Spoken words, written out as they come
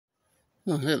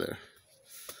Oh, hey there.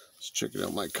 Just checking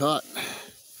out my cot.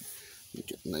 Make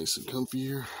it nice and comfy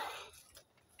here.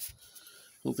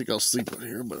 Don't think I'll sleep out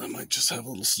here, but I might just have a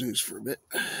little snooze for a bit.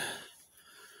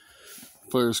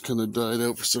 Fire's kind of died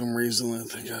out for some reason. I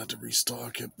think I had to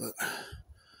restock it, but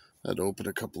I had to open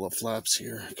a couple of flaps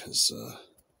here because,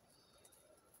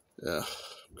 yeah,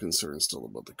 I'm concerned still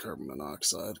about the carbon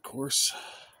monoxide, of course.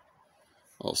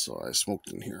 Also, I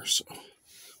smoked in here, so,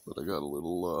 but I got a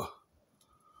little,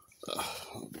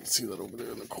 you can see that over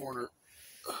there in the corner.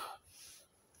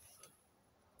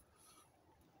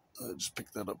 I just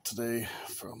picked that up today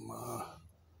from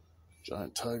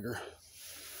Giant Tiger.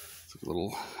 It's like a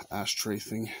little ashtray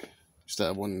thing. Used to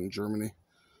have one in Germany.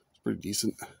 It's pretty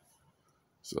decent.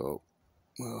 So,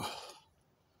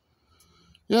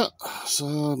 yeah.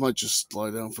 So I might just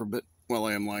lie down for a bit. Well,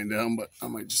 I am lying down, but I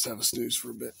might just have a snooze for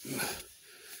a bit.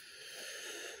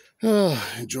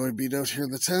 Enjoy being out here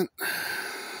in the tent.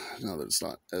 Now that it's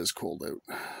not as cold out.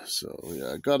 So,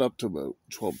 yeah, I got up to about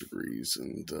 12 degrees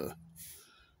and,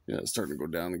 yeah, it's starting to go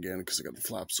down again because I got the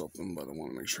flaps open, but I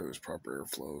want to make sure there's proper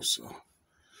airflow, so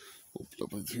open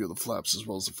up a few of the flaps as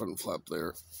well as the front flap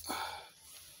there.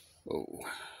 Oh,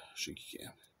 shaky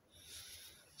cam.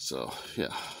 So,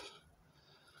 yeah.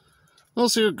 We'll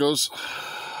see how it goes.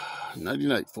 Nighty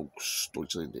night, folks.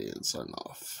 Deutschland and sign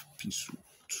off. Peace.